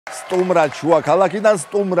სტუმრად შუა ქალაქიდან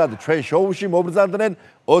სტუმრად ჩვენ შოუში მობრძანდნენ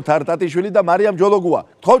ოთარ ტატიშვილი და მარიამ ჯოლოგუა.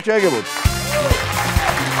 გთხოვთ შეეგებოთ.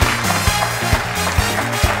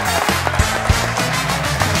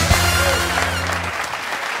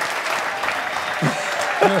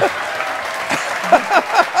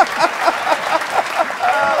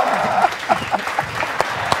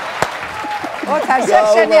 ოთარ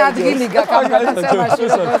შენი ადგილი გაქვს ამ გადაცემაში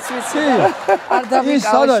როგორც ვიცი. არ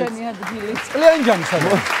დავიკავე შენი ადგილი. წლიანი ჯამი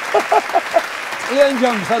სადაა? წლიანი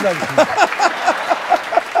ჯამი სადაა?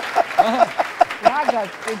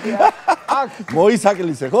 აქ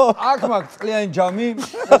მოისაკლისე ხო? აქ მაქვს წლიანი ჯამი,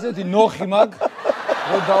 ესეთი ნოხი მაქვს.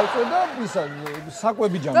 რო დავწე და ისა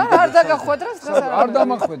საკვები ჯამი. და არ დაგახვედრას დღეს არ. არ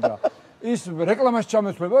დამახვედრა. ის რეკლამაში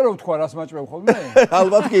ჩამეცვლება რომ თქვა რას მაჭმევ ხოლმე?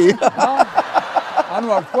 ალბათ კი. ანუ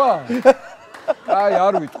არ თქვა? აი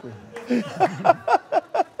არ ვიტყვი.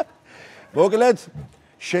 მოკლედ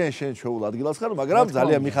შენ შოულ ადგილას ხარ, მაგრამ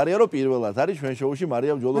ძალიან მიხარია რომ პირველად არის ჩვენ შოუში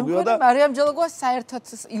მარიამ ჯოლოგუა და მარიამ ჯოლოგუა საერთოდ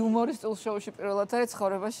იუმორისტულ შოუში პირველად არის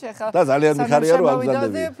ცხოვრებაში ახლა. და ძალიან მიხარია რომ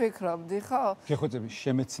ამგზავნები. ფიქრობდი, ხო? შეხვედრები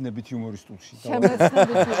შემეცნებით იუმორისტულში.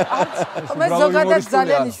 შემეცნებით. მე ზოგადად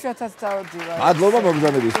ძალიან იშვიათად დავდივარ. მადლობა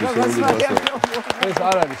მოგზავნებისთვის შეუძლებელი. ეს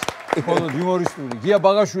არ არის. მხოლოდ იუმორისტული. გია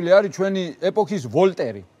ბაღაშვილი არის ჩვენი ეპოქის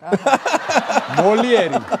ვოლტერი.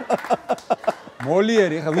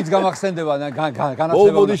 მოლიერი, ხა ვინც გამახსენდება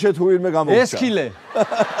განათლება. მოდიშე თუ ვინმე გამომრჩა. ესქილე.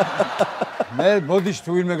 მე მოდიშ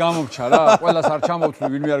თუ ვინმე გამომრჩა რა, ყველას არ ჩამოვთვლი,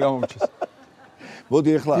 ვინმე არ გამომრჩეს. მოდი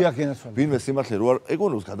ახლა დიახ, გენაცვალე. ვინმე სიმართლე რო არ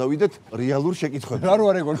ეგონოს, გადავიდეთ რეალურ შეკითხვებზე. რა რო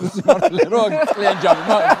არ ეგონოს სიმართლე, რო წლიან ჯამი.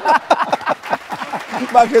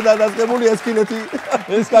 მაგე დადასკებული ესქილეთი,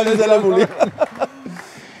 ეს განეძლებული.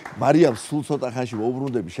 მარიამ სულ ცოტა ხანში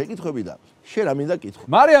ვუბრუნდები შეკითხვები და შენ რა მინდა კითხო?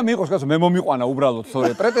 მარიამ იყოს კაცო, მე მომიყვანა უბრალოდ,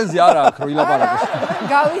 სწორედ. პრეტენზია არა აქვს, რომ ილაპარაკოს.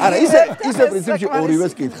 არა, ისე პრინციპში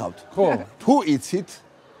ორივეს კითხავთ. ხო. თუ იცით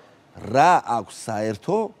რა აქვს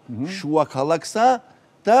საერთო შუა ქალაქსა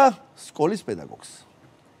და სკოლის პედაგოგს?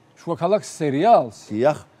 შუა ქალაქს სერიალს?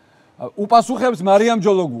 დიახ. უპასუხებს მარიამ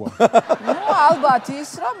ჯოლოგუა. ნუ ალბათ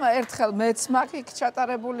ის რომ ერთხელ მეც მაქვს იქ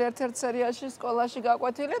ჩატარებული ერთ-ერთ სერიაში სკოლაში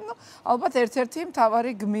გაკვეთილი, ნუ ალბათ ერთ-ერთი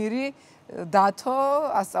მთავარი გმირი დათო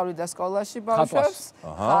ასწავლიდა სკოლაში ბავშვებს,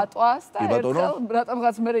 ხატვას და ერთხელ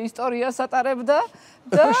რატომღაც მე ისტორიას ატარებდა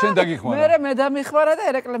და შენ დაგიხმარა. მე დამიხმარა და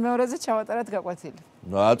ერეკლე მეორეზე ჩავატარეთ გაკვეთილი.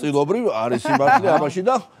 ნაწილობრივ არის სიმართლე ამაში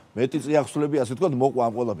და მეტი წიაღსულები ასე თქვა მოყვა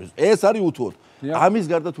ამ ყველაფერს. ეს არის უთუოდ. ამის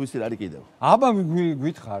გარდა თუ ისე არის კიდევ. აბა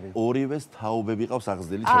გითხარი. ორივეს თაობები ყავს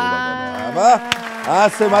აღზრდილი შეურაგანა. აბა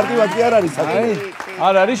ასე მარტივად კი არ არის საკითხი.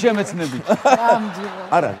 არ არის შემეცნები.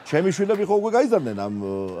 არა, ჩემი შვილები ხო უკვე გაიზარდნენ ამ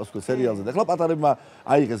ასე ვთქვათ სერიალზე და ახლა პატარებმა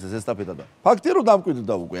აიღეს ეს ესტაფეტა და ფაქტია რომ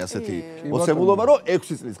დამკვიდრდა უკვე ასეთი მოცემულობა რომ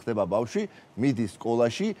 6 წლის ხდება ბავშვი, მიდის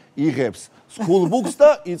სკოლაში, იღებს სკულბუქს და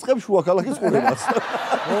იწყებს შუა ქალაქის ყურებას.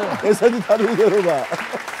 ესეთი თანმიმდევრობაა.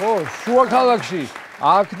 ხო, შუა ქალაქში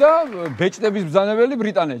აქ და ბეჭდების ბრძანებელი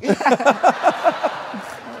ბრიტანეთში.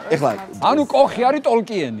 ეხლა ანუ კოხი არის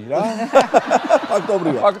ტოლკიენი რა.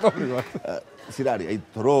 ფაქტობრივად. ისე არის, აი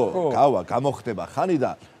დრო გავა, გამოხდება ხანი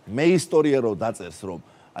და მე ისტორია რო დაწერს რომ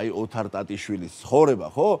აი ოთარ ტატიშვილის ცხოვრება,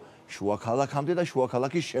 ხო? შუა ქალაქამდე და შუა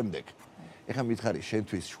ქალაქის შემდეგ. ეხლა მითხარი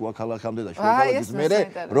შენთვის შუა ქალაქამდე და შუა ქალაქის მერე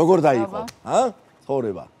როგორ დაიყო?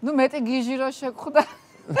 ცხოვრება. ნუ მეტი გიჟი რო შეგხვდა.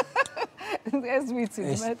 ეს ვიცი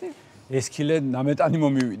მეტი. ესქილე ნამეტანი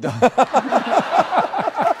მომივიდა.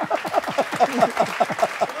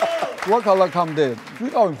 შუა ქალაქამდე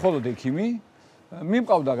ვიყავი მხოლოდ ექიმი.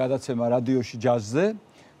 მიმყავდა gadacema რადიოში ჯაზზე,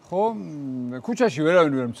 ხო? ქუჩაში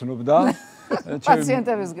ვერავინ ვერ მცნობდა.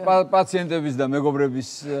 პაციენტების და მეგობრების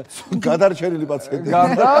გადარჩენილი პაციენტები.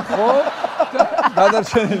 გარდა, ხო?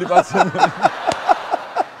 გადარჩენილი პაციენტები.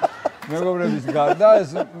 მეგობრების გარდა ეს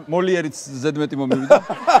მოლიერიც ზედმეტი მომივიდა.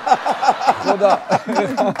 ხო და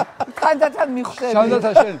თანდათან მიხვდები.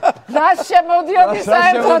 თანდათან შენ. რა შემოდიოდი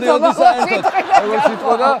საერთოდ? როგორც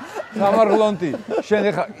სიტყვა და სამარლონტი. შენ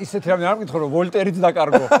ეხა ისეთ რამე არ მკითხო რომ ვოლტერიც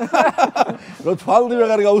დაკარგო. რომ თვალნი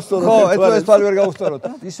ვეღარ გაუსწოროთ. ხო, ეს თვალი ვერ გაუსწოროთ.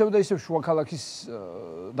 ისევ და ისევ შუა ქალაქის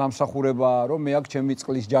დამსახურება, რომ მე აქ ჩემი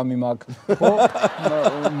წყლის ჯამი მაქვს, ხო?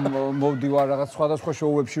 მოვდივარ რაღაც სხვადასხვა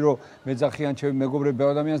შოუებში, რომ მეძახიან ჩემი მეგობრები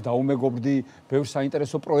ადამიანს დაუმეგობრდი, ბევრ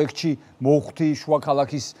საინტერესო პროექტში მოვხვდი შუა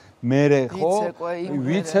ქალაქის მერე, ხო?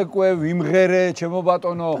 ვიცეკვე, ვიმღერე, ჩემო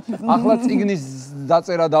ბატონო, ახლა წიგნის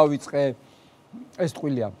დაწერა დავიწყე. ეს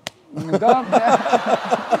ტყუილია. და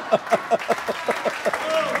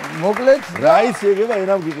მოკლედ რა იცი ეგება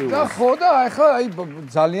ენამ გიყივა. და ხო და ახლა აი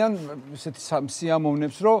ძალიან ესეთი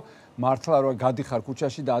სიამოვნებს რომ მართლა რა გადიხარ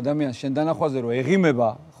ქუჩაში და ადამიანს შენ დანახვაზე რომ ეღიმება,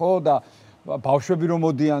 ხო და ბავშვები რომ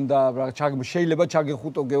მოდიან და შეიძლება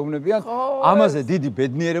ჩაგეხუტო გეუბნებიან, ამაზე დიდი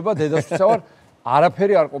ბედნიერება დედასვიცა ვარ.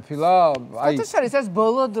 არაფერი არ ყოფილა, აი ფოტოშარის ეს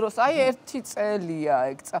ბოლო დროს, აი 1 წელია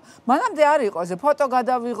ეგ. მანამდე არ იყო ეს ფოტო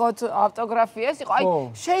გადავიღოთ, ავტოგრაფია ეს იყო, აი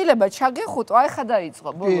შეიძლება ჩაგეხუტო, აი ხა დაიწყო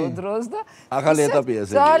ბოლო დროს და ახალი ეტაპია ეს.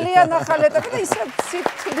 ძალიან ახალი ეტაპი და ისე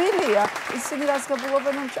ციფრილია. ისინი რას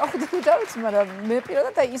გაბულობენ ამ ჩახვდები და ვიცი, მაგრამ მე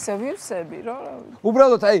პირადად აი ისე ვივსები, რომ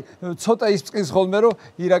უბრალოდ აი ცოტა ის წყლის ხოლმე რომ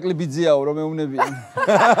ირაკლი ბიძიაო რომ მეუნებიან.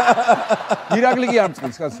 ირაკლი კი არ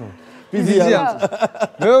წყლის კაცო. ბიძია.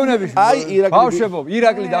 მეუნები. აი ირაკლი. ბავშვებო,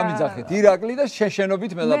 ირაკლი დამიძახეთ. ირაკლი და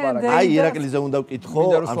შეშენობით მელაპარაკე. აი ირაკლიზე უნდა ვკითხო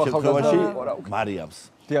ამ შემთხვევაში მარიამს.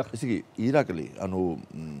 დიახ. ესე იგი ირაკლი, ანუ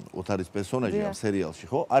ოთარის პერსონაჟი ამ სერიალში,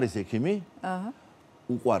 ხო? არის ექიმი.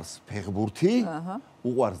 უყვარს ფეხბურთი,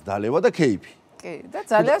 უყვარს დალევა და კეიფი. კი, და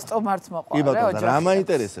ძალიან სტუმართ მოყვა. კი ბატონო, რა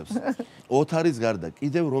მაინტერესებს? ოთარის გარდა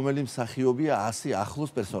კიდევ რომელი მსახიობია 100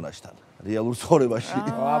 ახლოს პერსონაჟთან? რეალურ ცხოვრებაში.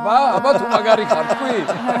 აბა თუ მაგარი ხარ თქვი?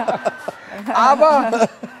 აბა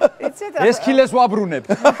ეს ქილეს ვაბრუნებ.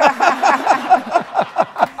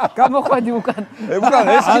 გამოხვედი უკან. უკან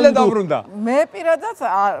ეს ქილე დაბრუნდა. მე პირადად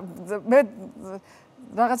მე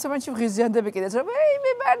რაღაცა მანჩი ვღიზიანდები კიდეც რომ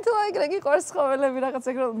მე მართლა ეგრე გიყვარს ცხოველები რაღაცა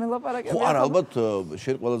ეგრე მელაპარაკები. ხო არა ალბათ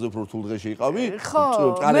შენ ყველაზე უფრო რთულ დღეში იყავი?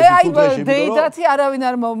 მე აი დეიდათი არავინ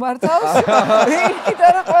არ მომართავს. იქით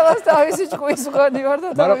არა ყველას თავისი ჭკუის მქონი ვარ და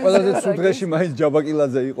მაგრამ ყველაზე რთულ დღეში მაინც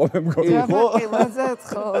ჯაბაკილაძე იყო მე მგონი. ჯაბაკილაძე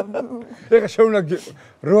ხო. ეხა შეუნაგ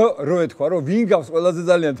რო ეთქვა რომ ვინ გავს ყველაზე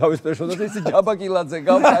ძალიან თავის პერსონაჟს ისი ჯაბაკილაძე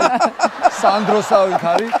გავს აი სანდროსავით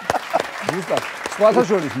არის. ზუსტად სხვათა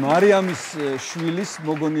შორის მარიამის შვილის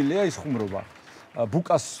მოგონილია ის ხუმრობა.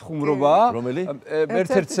 ბუკას ხუმრობა, რომელი?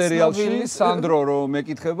 ერთ-ერთ სერიალში სანდრო რომ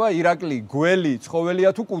მეკითხება, ირაკლი გველი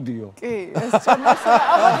ცხოველია თუ კუდიო? კი, ეს ჩემს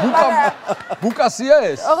ბუკასია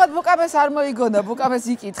ეს? ოღონდ ბუკამეს არ მოიგონა, ბუკამეს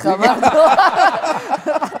იკითხა მარტო.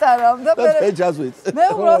 პატარამ და მე ჯაზვით. მე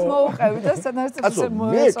უბრალოდ მოუყევი და სცენარისტებს ასე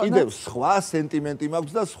მე კიდევ სხვა სენტიმენტი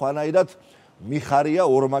მაქვს და სხვანაირად მიხარია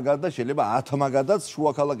 2 მაგად და შეიძლება 10 მაგადაც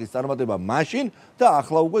შუა ქალაქის წარმატება მაშინ და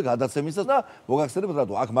ახლა უკვე გადაცემისას და მოგახსენებთ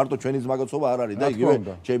რატო აქ მარტო ჩვენი ზმაგაცობა არ არის და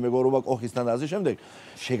იგივე ჩემი მეგობრობა კოხისთან და ასე შემდეგ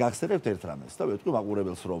შეგახსენებთ ერთ რამეს და ვეთქვი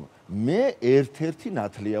მაყურებელს რომ მე ერთ-ერთი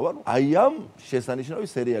ნათლია ვარ აი ამ შესანიშნავი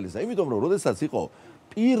სერიალისა იმიტომ რომ როდესაც იყო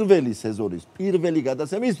პირველი სეზონის პირველი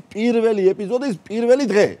გადაცემის პირველი ეპიზოდის პირველი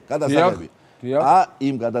დღე გადასაღები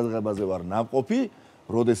იმ გადაღებაზე ვარ ნამყოფი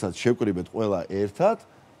როდესაც შევკრიბეთ ყველა ერთად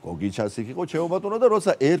გოგიჩას იქ იყო ჩემო და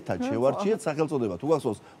როცა ერთად შევარჩიეთ სახელწოდება თუ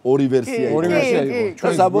გახსოვს ორი ვერსია იყო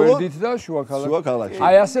ჩვენ გვერდით და შუა ქალაქში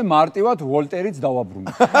აი ასე მარტივად ვოლტერიც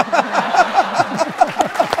დავაბრუნდა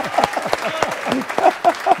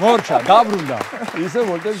მორჩა დაბრუნდა ისე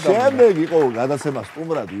ვოლტერიც დაბრუნდა შემდეგ იყო გადაცემა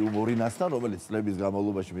სტუმრად იუმორინასთან რომელიც წლების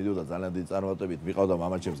განმავლობაში მიდიოდა ძალიან დიდი წარმატებით მიყავდა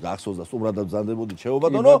მამაჩემს გახსოვს და სტუმრადად ბრძანდებოდი ჩემო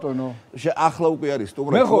ბატონო ახლა უკვე არის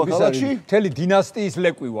სტუმრად შუა ქალაქში მთელი დინასტიის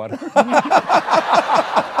ლეკვი ვარ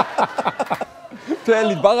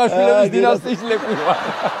თელი ბაღაშვილების დინასტიის ლეკვი ვარ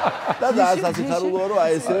და ასაციხარულოა რომ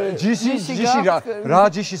აი ესე ჯიში რა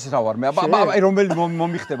ჯიშის რა ვარ მე აი რომელი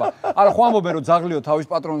მომიხდება არა ხო ამობენ რომ ძაღლიო თავის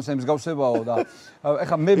პატრონს ემსგავსებაო და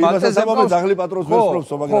ეხა მე მანტეზე მომე ძაღლი პატრონს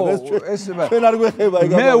ვესწრობსო მაგრამ ეს ჩვენ არ გვეხება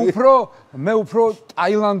ეგ მე უფრო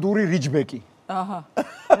ტაილანდური რიჯბეკი აჰა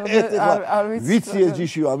ვიცი ეს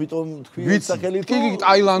ჯიშიო ამიტომ თქვი სახელით კი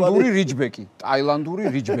ტაილანდური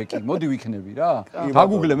რიჯბეკი მოდი ვიქნები რა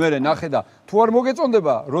დაგუგლე მე ნახე და თუ არ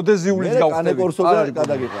მოგეწონდება როდეზიულის გავხდები კანეკორსოზე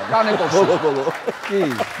გადაგიყვან კანეკორსო კი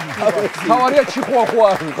თავარია ჩიხუახუა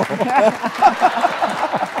იყო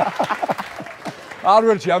არ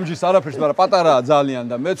ვერჩი ამჯის არაფერს მაგრამ პატარაა ძალიან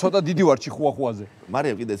და მე ცოტა დიდი ვარ ჩიხუახუაზე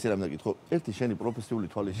მარიამ კიდე ეს რამე გითხო ერთი შენი პროფესიული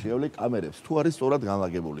თვალის შეავლე კამერებს თუ არის სწორად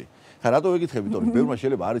განლაგებული ხა რატო ვეკითხები თორე ბევრმა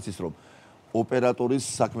შეიძლება არ იცის რომ ოპერატორის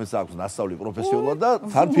საქმეს აქვს ნასწავლი პროფესიულად და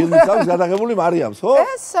თან ფილმიც აქვს გადაღებული მარიამს ხო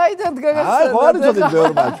ეს საიდან გაგახსენდა აი ხო არის ცოტა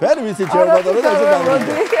ბევრმა ჩვენ ვიცი ჩემო და ესე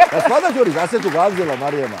გამოვიდა და სხვადასხვა ასე თუ გააგზავნა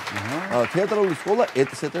მარიამა თეატრალური სკოლა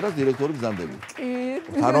ეტსეტერას დირექტორი ბრძანდები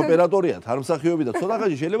თან ოპერატორია თან მსახიობი და ცოტა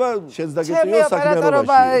ხანში შეიძლება შენს დაგეწიოს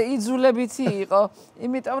საქმიანობაში იძულებითი იყო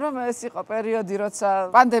იმიტომ რომ ეს იყო პერიოდი როცა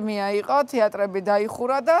პანდემია იყო თეატრები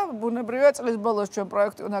დაიხურა და ბუნებრივია წლის ბოლოს ჩვენ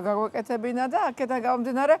პროექტი უნდა გაგვეკეთებინა და აქედან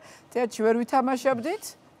გამომდინარე თეატრში ვერ ვითამაშებდით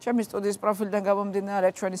ჩემი სტუდიის პროფილიდან გამომდინარე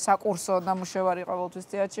ჩვენი საკურსო ნამუშევარი ყოველთვის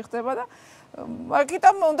თეატრში ხდება და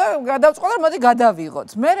მაგიტომ უნდა გადავწყო და მოდი გადავიღოთ.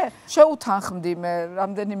 მე შეუთანხმდი მე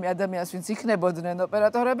რამდენიმე ადამიანს ვინც იქნებოდნენ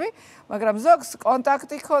ოპერატორები, მაგრამ ზოგს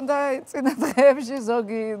კონტაქტი ჰქონდა წინა დღეებში,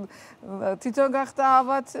 ზოგი თვითონ გახდა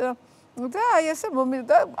ავად და აი ესე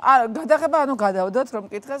მომიდა გადაღება ანუ გადავდოთ რომ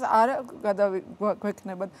მკითხეს არა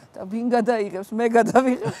გადავიგვექნებათ და ვინ გადაიღებს მე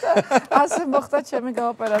გადავიღებ და ასე მოხდა ჩემი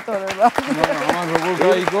გაოპერატორება. ამან როგორ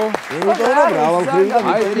გაიგო? იმიტომ რომ მრავალფერი და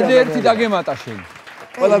აი კიდე ერთი დაგემატა შენ.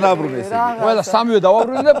 ყველა დაბრუნე ესე იგი. ყველა სამივე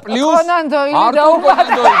დავაბრუნე და პლუს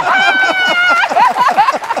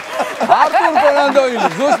არტურ კონანდოილი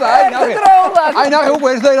ზუსტად აი ნახე უკვე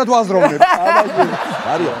ერთდაირად ვაზროვნებ.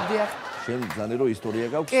 მარიამ შენ ზანერო ისტორია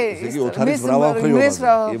გაქვს ესე იგი ოთარის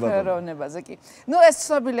მრავალფეროვნებაზე. კი. ნუ ეს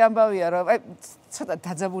ცნობილი ამბავია რომ აი ცოტა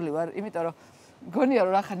დაძაბული ვარ, იმიტომ რომ გონია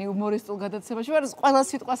რომ ახანი იუმორისტულ გადაცემაში ვარ, ყველა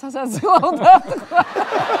სიტყვას ასაძილავ და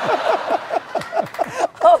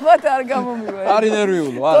ალბათ არ გამომივარ. არი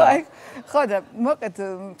ნერვიულო, არა. ხო და მოკეთ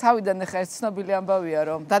თავიდან ახლა ეს ცნობილი ამბავია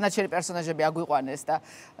რომ დანარჩენი პერსონაჟები აგვიყვანეს და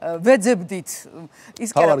ვეძებდით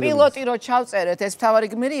ის კერა პილოტი რო ჩავწერეთ ეს მთავარი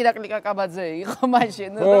გმირი ირაკლი კაკაბაძე იყო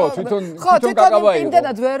მაშინ თვითონ კაკაბა იყო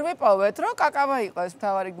იმდენად ვერ ვიპოვეთ რომ კაკაბა იყო ეს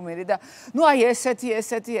მთავარი გმირი და ნუ აი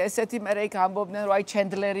ესეთი მერე იქ ამბობდნენ რომ აი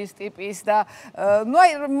ჩენდლერის ტიპის და ნუ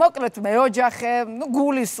აი მოკლედ მეოჯახე ნუ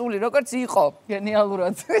გულისული როგორც იყო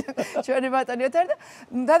გენიალურად ჩვენი ბატონი ოთარ და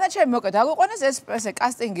დანარჩენი მოკეთ აგვიყვანეს ესე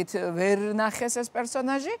კასტინგით ვერ ნახეს ეს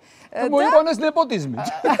პერსონაჟი და მოიყვანეს ნეპოტიზმი.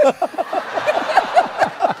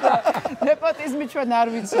 ნეპოტიზმი ჩვენ არ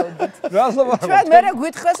ვიცოდით. რას ლაპარაკობთ? ჩვენ მერე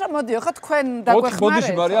გვითხრეს რომ მოდიო ხო თქვენ დაგვეხმარეთ.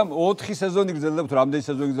 მოდიში მარიამ 4 სეზონი გრძელდებოდა, რამდენი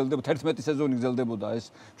სეზონი გრძელდებოდა? 11 სეზონი გრძელდებოდა ეს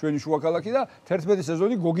ჩვენი შუა ქალაქი და 11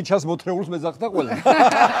 სეზონი გოგიჩას მოთრეულს მეძახდა ყველა.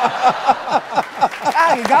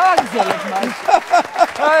 აი, გავაგზავნეთ მას.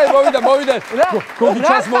 აი, მოვიდა.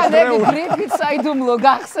 გოგიჩას მოთრეულს. გრიფით საიდუმლო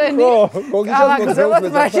გახსენი. გოგიჩას მოთრეულს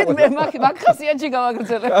მაშინ მე მაგხასიანში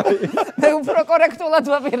გავაგრძელებ. მე უფრო კორექტულად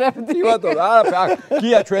ვაპირებდი. კი ბატონო, არა,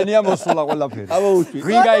 გია ჩვენია მოსულა ყველაფერი. ამოუჩი.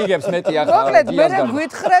 ვინ გაიგებს მეტი ახლა? მოკლედ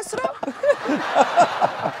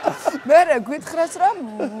მე გვითხრეს რომ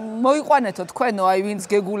მოიყვანეთო თქვენო აი ვინც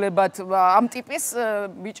გეგულებათ ამ ტიპის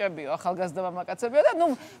ბიჭებიო ახალგაზრდა მამაკაცებიო და ნუ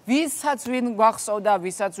ვისაც ვინ გვახსოვდა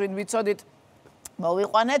ვისაც ვინ ვიცოდით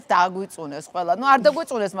მოვიყვანეთ და აგვიწუნეს ყველა ნუ არ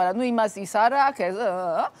დაგვიწუნეს მაგრამ ნუ იმას ის არა აქ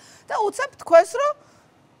და უცებ თქვენს რომ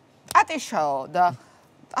ტატიშაო და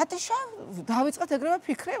ტატიშა დავიწყეთ ეგრევე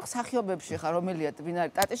ფიქრი მსახიობებში ხარ რომელია ვინ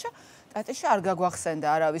არის ტატიშა არ გაგვახსენდა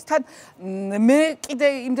არავის თან მე კიდე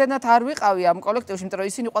იმდენად არ ვიყავი ამ კოლექტივში იმიტომ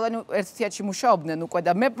რომ ისინი ყველანი ერთ თეატრში მუშაობდნენ უკვე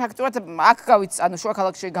და მე ფაქტურად აქ ანუ შუა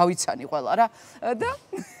ქალაქში გავიცანი ყველა რა და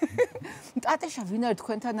ტატიშა ვინ არის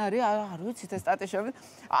თქვენთან არის არ ვიცით ეს ტატიშა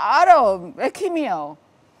არაო ექიმიაო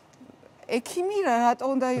ექიმი რატო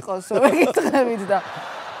უნდა იყოსო ეკითხებით და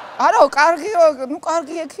არაო კარგიო ნუ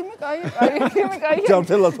კარგი ექიმი კაი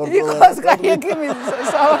ჯამთელად ვარ იყოს კაი ექიმი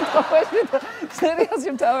საავადმყოფოში და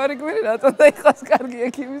სერიოზი მთავარი გმირი რატო და იყოს კარგი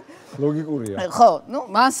ექიმი ლოგიკურია ხო ნუ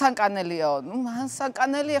მანსანკანელიაო ნუ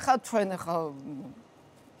მანსანკანელი ხა ჩვენ ხა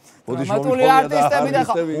დრამატული არტისტები და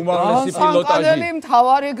ხა უმაღლესი პილოტაჟი მანსანკანელი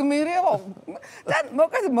მთავარი გმირი და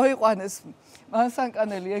მოკლედ მოიყვანეს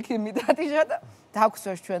მანსანკანელი ექიმი ტატიშა და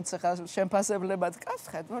დაგვსვეს ჩვენც ხა შემფასებლებად კაც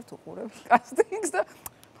ხედავთ უყურებს კასტინგს და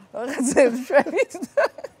რაღაცებს შევით და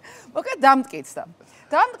მოკლედ დამტკიცდა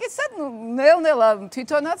ნელ-ნელა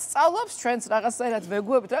თვითონაც სწავლობს ჩვენც რაღაცაერად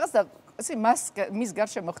ვეგუებით რაღაც და ესე მის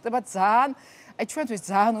გარშემო ხდება ძალიან აი ჩვენთვის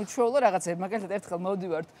ძალიან უჩვეულო რაღაცები მაგალითად ერთხელ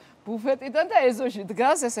მოვდივართ ბუფეტიდან და ეზოში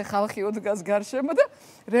დგას ესე ხალხი დგას გარშემო და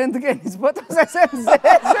რენტგენის ბოტოს ესე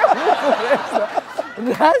უყურებს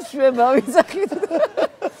რა შვება ვიძახით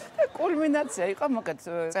კულმინაცია იყო მოკეთ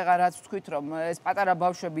წეღა რაც ვთქვით რომ ეს პატარა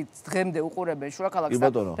ბავშვები დღემდე უყურებენ შუა ქალაქს და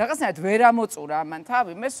რაღაცნაირად ვერ ამოწურა ამან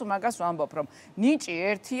თავი მე სულ მაგას ვამბობ რომ ნიჭი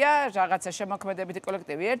ერთია რაღაცა შემოქმედებითი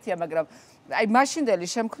კოლექტივი ერთია მაგრამ აი მაშინდელი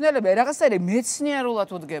შემქმნელები რაღაცნაირად მეცნიერულად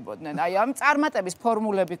უდგებოდნენ აი ამ წარმატების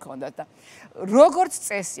ფორმულები ჰქონდათ და როგორც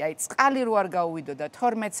წესი აი წყალი რო არ გაუვიდოდა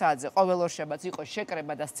 12 საათზე ყოველ ორშაბათს იყო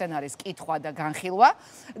შეკრება და სცენარის კითხვა და განხილვა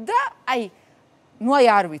და აი ну აი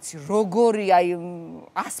არ ვიცი როგორი აი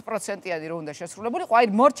 100%-იანი რო უნდა შესრულებულიყო აი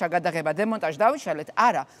მორჩა გადაღება დემონტაჟი დავიშალეთ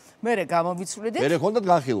არა მერე გამოვიცვლიდით მერე ხონდათ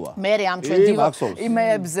განხილვა მერე ამ ჩვენ დივა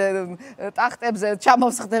იმებზე ტახტებზე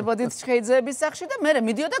ჩამოვსხდებოდით ჩხეიძეების სახში და მერე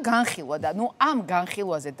მიდიოდა განხილვა და ნუ ამ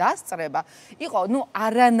განხილვაზე დასწრება იყო ნუ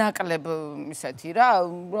არანაკლებ ისეთი რა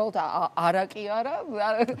უბრალოდ არაკი არა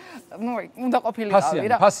ნუ უნდა ყოფილიყავი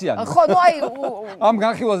რა ხო ნუ აი ამ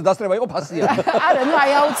განხილვაზე დასწრება იყო ფასიანი არა ნუ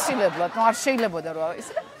აი აუცილებლად ნუ არ შეიძლება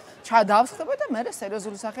ისე და ჩადავსხება და მე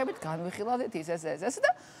სერიოზული სახებით განვიხილავდით ეს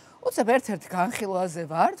და უცებ ერთ-ერთ განხილვაზე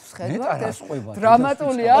ვართ ვხედავთ ეს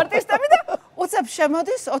დრამატული არტისტები და უცებ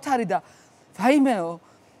შემოდის ოთარი და ვაიმეო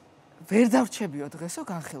ვერ დავრჩებიო დღესო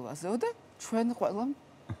განხილვაზეო და ჩვენ ყველა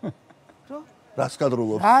რო რას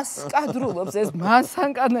კადრულობს? რას კადრულობს ეს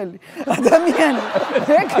მანსანკანელი ადამიანი?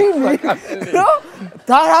 ექიმი. რო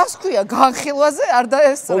და რას ქვია განხილვაზე არ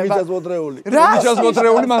დაესწრება. გოგიჩას მოთრეული. გოგიჩას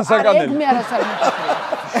მოთრეული მანსანკანელი. მე არასარ მიფიქრე.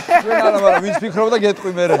 ჩვენ არა, მაგრამ ვინც ფიქრობდა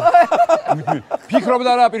გეტყვი მერე.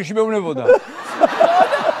 ფიქრობდა რა პირში მეუბნებოდა.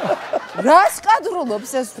 რას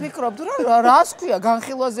კადრულობს ეს ვფიქრობთ რომ რას ქვია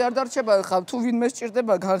განხილვაზე არ დარჩება ხა თუ ვინმე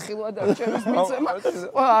სჭირდება განხილვა და ჩემს მიცემა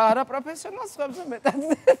არა პროფესიონალს ხებზე მეტად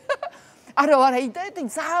არა იდეა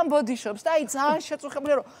ძალიან ბოდიშობს და აი ძალიან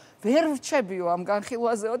შეწუხებული რომ ვერ ვრჩებიო ამ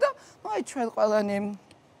განხილვაზეო და აი ჩვენ ყველანი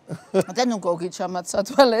და ნუ გოგი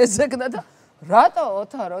ჩამაცათვალე ესეკდა და რატო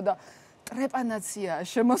ოთარო და ტრეპანაცია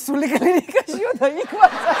შემოსული კლინიკაშიო და იქ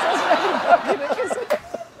ვაწასასწრაფი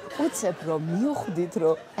უცებ რომ მიუხვდით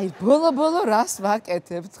რომ აი ბოლო რას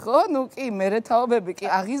ვაკეთებთ ხო ნუ კი მერე თაობები კი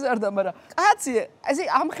აღიზარდა მაგრამ კაცი ესე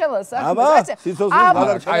ამ ხელას აქ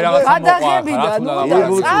აი რაღაც გადაღებიდან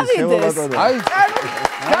წავიდეს აი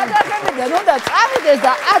გადაღებიდან უნდა წავიდეს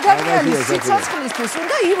და ადამიანის სიცოცხლისთვის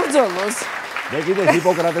უნდა იბრძოლოს მე კიდე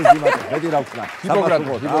ჰიპოკრატეს გიმატებ მეტი რა ვქნა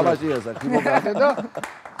ჰიპოკრატე და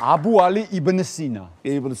აბუ ალი იბნ სინა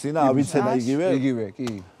იბნ სინა ავიცენა იგივე კი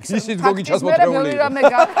ისიც გოგი ჩასმოთრეული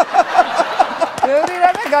ბევრი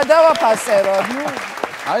რამე გადავაფასერო ნუ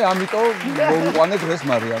აი ამიტომ მოვიყვანე დღეს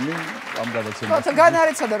მარიამი ამ გადაცემას ხო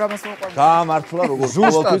განარიცოდა რამას მოყვარდა გაამართლა როგორც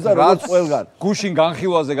ყოველთვის და როგორც ყველგან გუშინ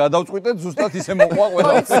განხილვაზე გადავწყვიტეთ ზუსტად ისე მოყვა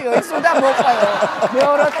ყველა ვიციო ის უნდა მოყვაო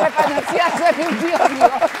მეორე ტრეპანაციაზე მიდიოდიო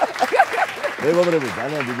მეგობრები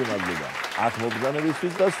ძალიან დიდი მადლობა აქ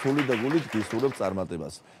მობრძანებისთვის და სული და გულით გისურვებ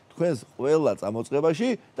წარმატებას თქვენს ყველა წამოწყებაში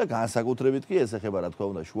და განსაკუთრებით კი ეს ეხება რა თქმა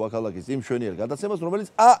უნდა შუა ქალაქის იმ შვენიერ გადაცემას რომელიც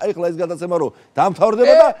ეხლა ეს გადაცემა რო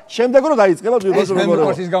დამთავრდება და შემდეგ რო დაიწყება ეს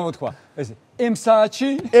მეგობრებო ის გამოთქვა ესე M საათში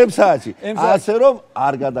ასე რომ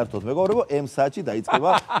არ გადართოთ მეგობრებო M საათში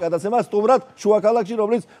დაიწყება გადაცემა სტუმრად შუა ქალაქში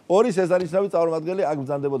რომელიც ორი სეზანიშნავი წარმომადგენელი აქ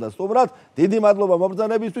ბრძანდებოდა სტუმრად დიდი მადლობა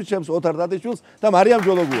მობრძანებისთვის ჩემს ოთარ ტატიშვილს და მარიამ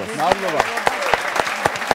ჯოლოგუას მადლობა